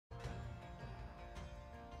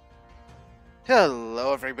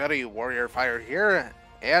Hello everybody, Warrior Fire here,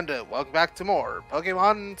 and welcome back to more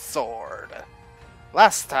Pokemon Sword.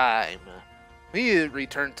 Last time, we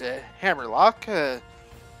returned to Hammerlocke,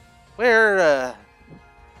 where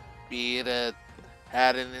we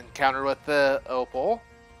had an encounter with the Opal.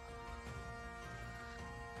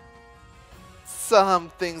 Some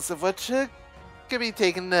things of which could be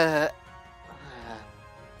taken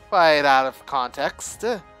quite out of context.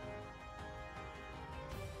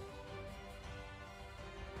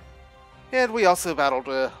 And we also battled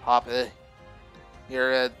Hoppa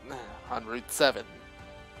here on Route 7.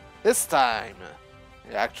 This time,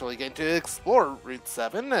 we're actually going to explore Route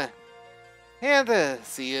 7 and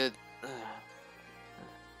see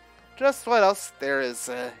just what else there is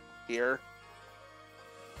here.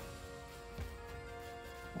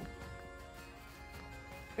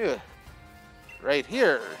 Ooh, right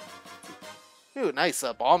here. Ooh, nice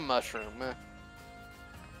bomb mushroom.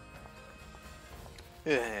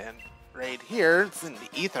 And right here, it's in the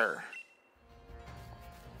ether.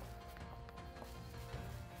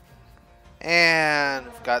 And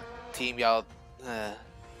we've got Team Yell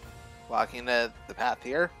blocking the path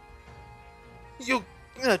here. You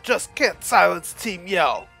just can't silence Team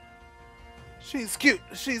Yell. She's cute,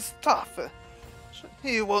 she's tough.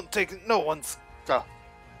 He won't take no one's stuff.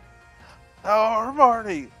 Our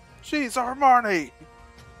Marnie! She's our Marnie!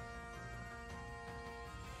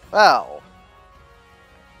 Well,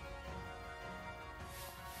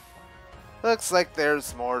 looks like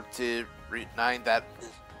there's more to Route 9 that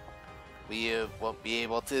we won't be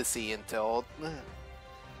able to see until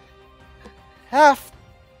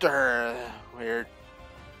after we're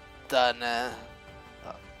done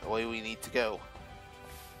the way we need to go.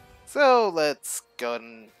 So let's go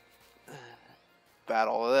and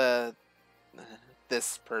battle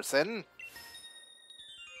this person.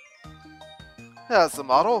 As a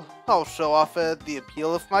model, I'll show off the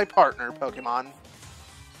appeal of my partner Pokemon.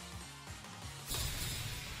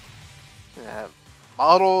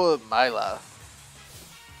 Model Mila.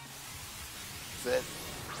 Is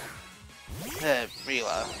it?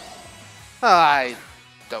 Mila. I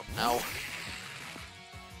don't know.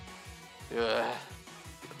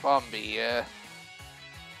 Bombi.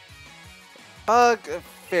 Bug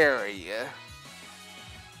Fairy.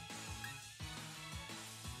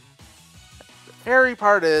 The fairy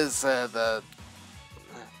part is the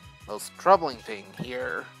most troubling thing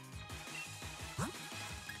here.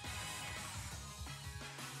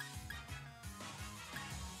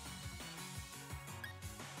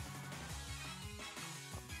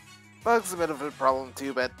 Bug's a bit of a problem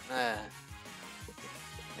too, but yeah.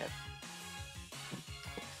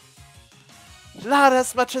 Not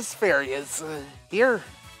as much as Fairy is here.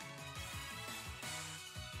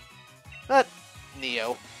 But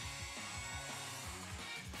Neo.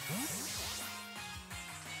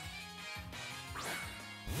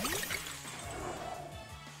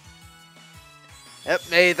 Yep,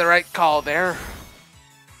 made the right call there.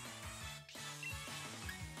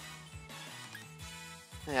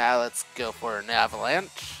 Yeah, let's go for an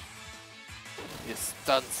Avalanche. Use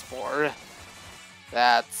Stun Spore.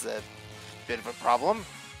 That's a bit of a problem.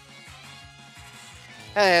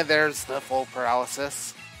 And there's the full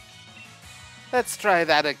paralysis. Let's try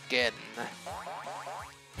that again.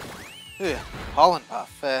 Ooh, Pollen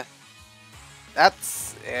Puff.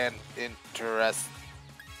 That's an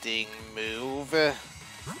interesting move.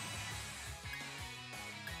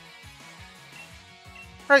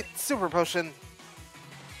 Right, Super Potion.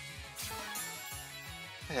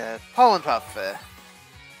 Pollen Puff.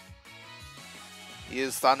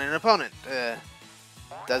 Used on an opponent.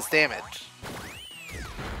 Does damage.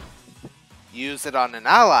 Use it on an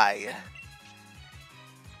ally.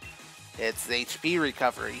 It's HP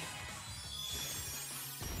recovery.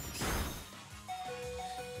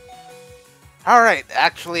 Alright,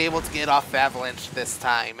 actually able to get off Avalanche this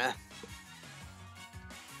time.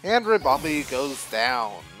 And Ribombee goes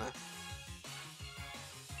down.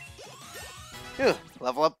 Ew,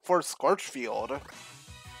 level up for Scorch Field.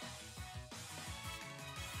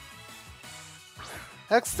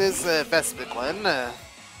 Next is Vespiquen.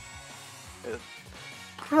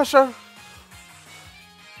 Crusher.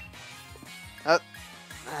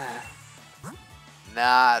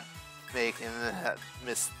 Not making that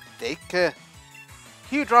mistake.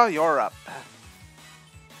 You draw your up.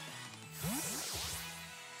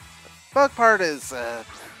 Bug part is a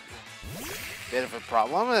bit of a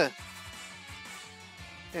problem.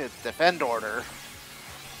 Defend order.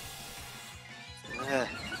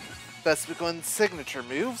 Vespiquen's signature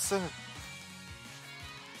moves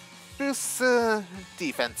boosts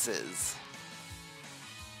defenses.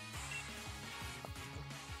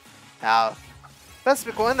 Now,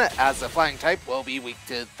 Vespiquen, as a flying type, will be weak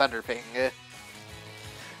to Thunder Fang.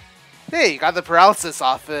 Hey, you got the paralysis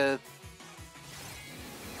off. And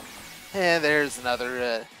there's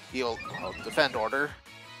another heal defend order.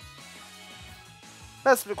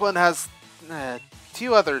 Vespiquen has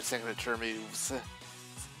two other signature moves.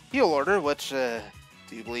 Heal order, which do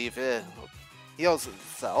you believe heals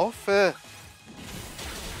itself? You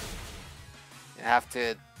have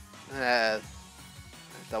to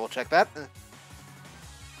double check that.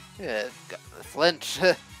 Flinch.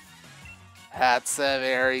 That's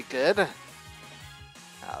very good.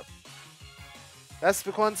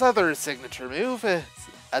 Vespiquen's other signature move is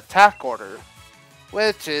attack order,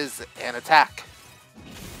 which is an attack.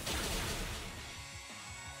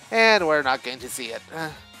 And we're not going to see it.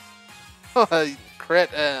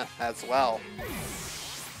 Crit as well.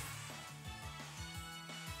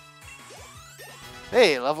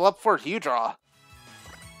 Hey, level up for Hudraw.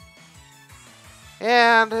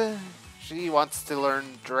 And she wants to learn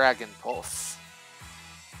Dragon Pulse.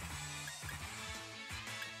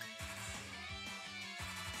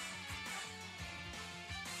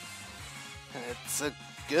 It's a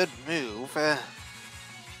good move. It's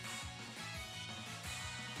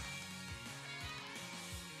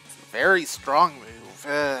a very strong move.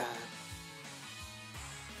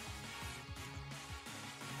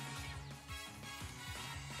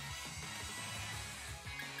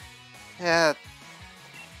 Yeah.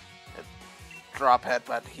 Drop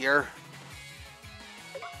headbutt here.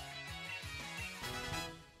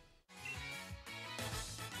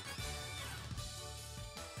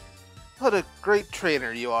 What a great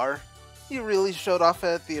trainer you are. You really showed off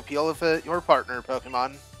the appeal of your partner,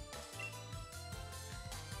 Pokemon.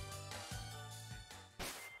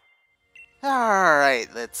 Alright,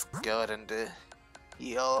 let's go ahead and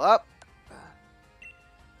heal up.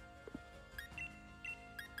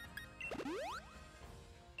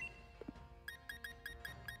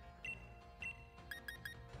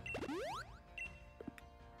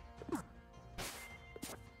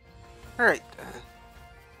 Alright.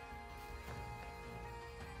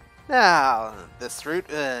 Now, this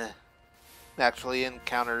route actually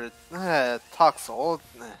encountered Toxel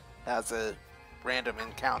as a random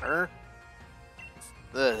encounter.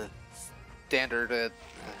 The standard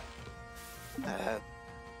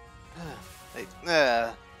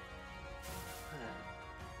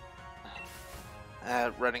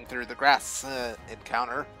running through the grass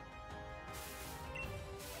encounter.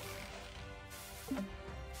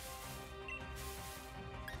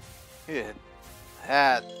 Yeah,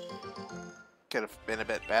 that could have been a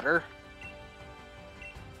bit better.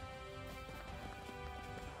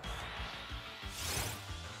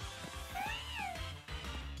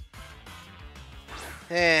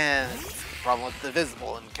 And the problem with the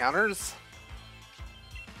visible encounters.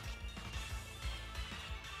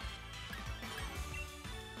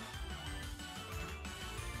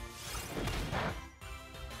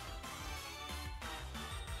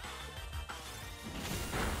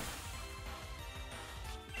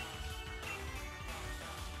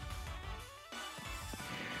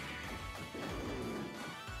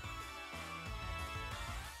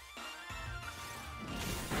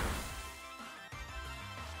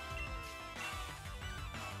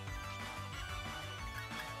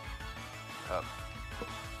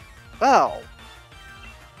 Well,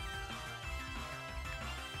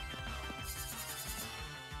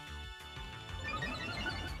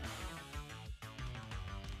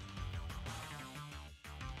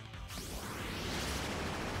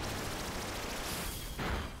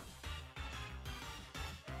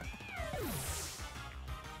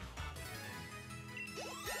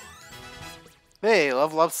 hey,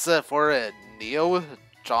 level ups for Neo,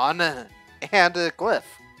 John, and Glyph.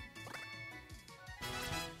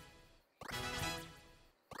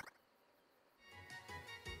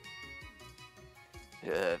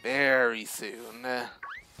 Very soon.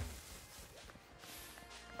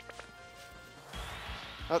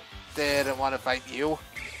 Oh, didn't want to fight you.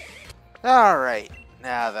 Alright,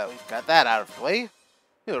 now that we've got that out of the way,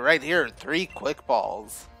 right here are 3 quick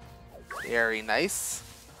balls. Very nice.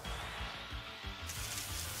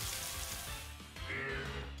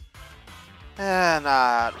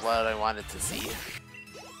 Not what I wanted to see.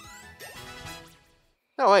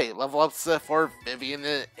 Oh wait, level ups for Vivian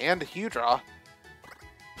and Hudraw.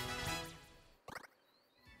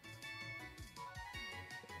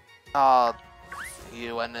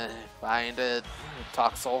 You want to find a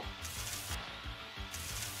Toxel.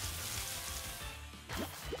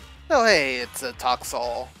 Oh hey, it's a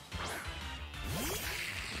Toxel.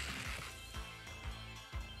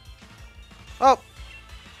 Oh!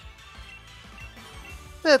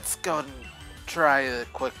 Let's go and try a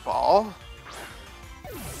quick ball.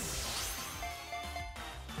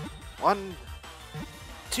 1,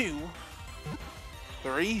 2,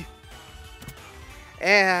 3,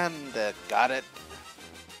 and got it.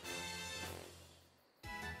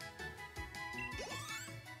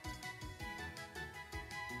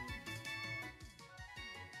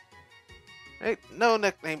 Right, no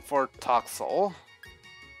nickname for Toxel.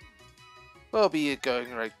 We'll be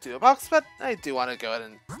going right to a box, but I do want to go ahead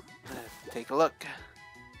and take a look.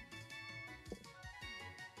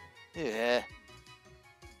 Yeah.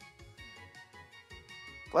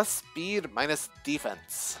 Plus speed, minus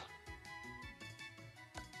defense.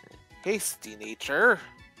 Hasty nature.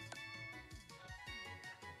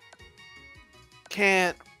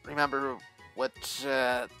 Can't remember which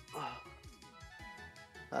that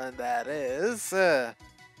is.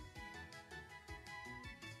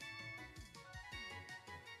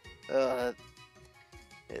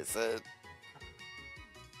 It's a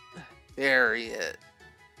very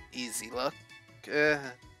easy look.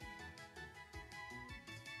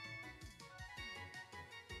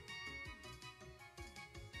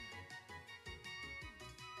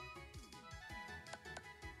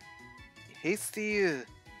 Hasty.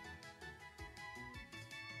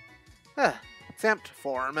 Stamped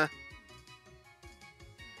form.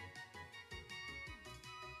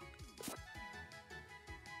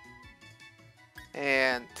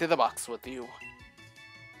 And to the box with you.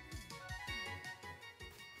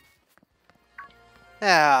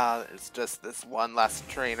 It's just this one last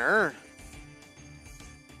trainer.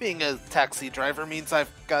 Being a taxi driver means I've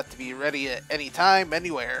got to be ready at any time,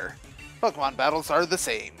 anywhere. Pokemon battles are the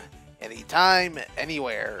same. Anytime,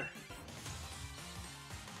 anywhere.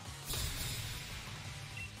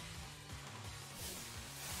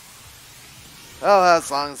 Well, as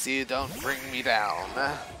long as you don't bring me down.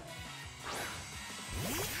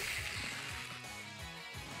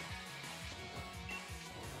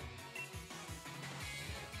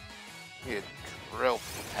 You drill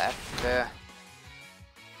peck.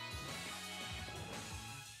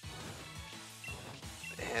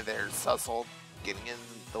 And there's Hustle getting in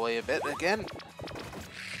the way a bit again.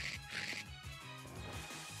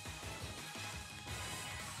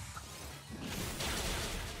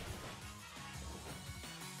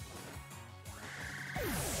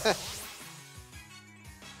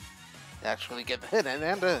 Actually get the hit in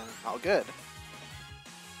and all good.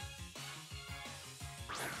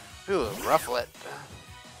 Ooh, Rufflet.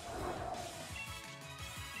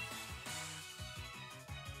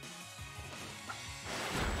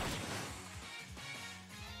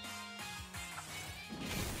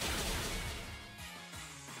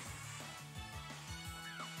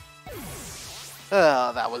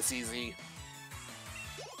 Oh, that was easy.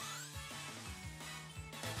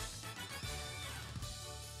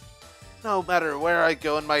 No matter where I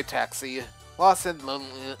go in my taxi, loss and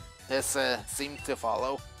loneliness seem to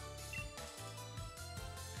follow.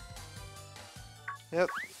 Yep.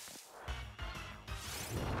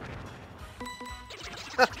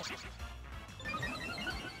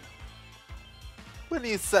 When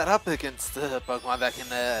you set up against a Pokemon that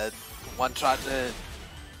can one-shot,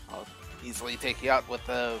 I'll easily take you out with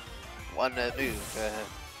one move.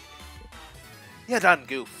 You done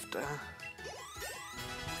goofed.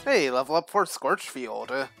 Hey, level up for Scorch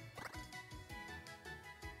Field.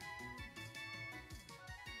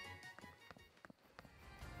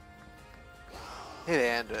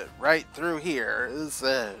 And right through here is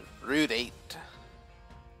Route 8.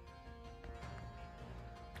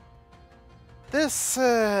 This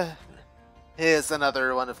is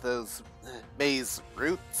another one of those maze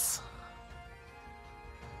routes.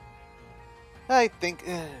 I think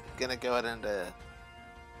gonna go ahead and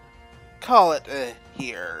call it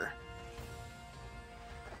here.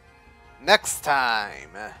 Next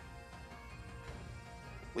time,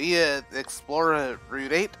 we explore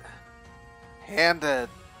Route 8, and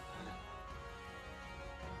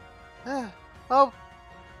well,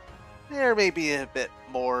 there may be a bit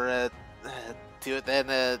more to it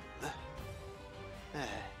than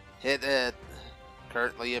it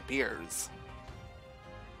currently appears.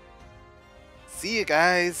 See you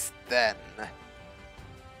guys then.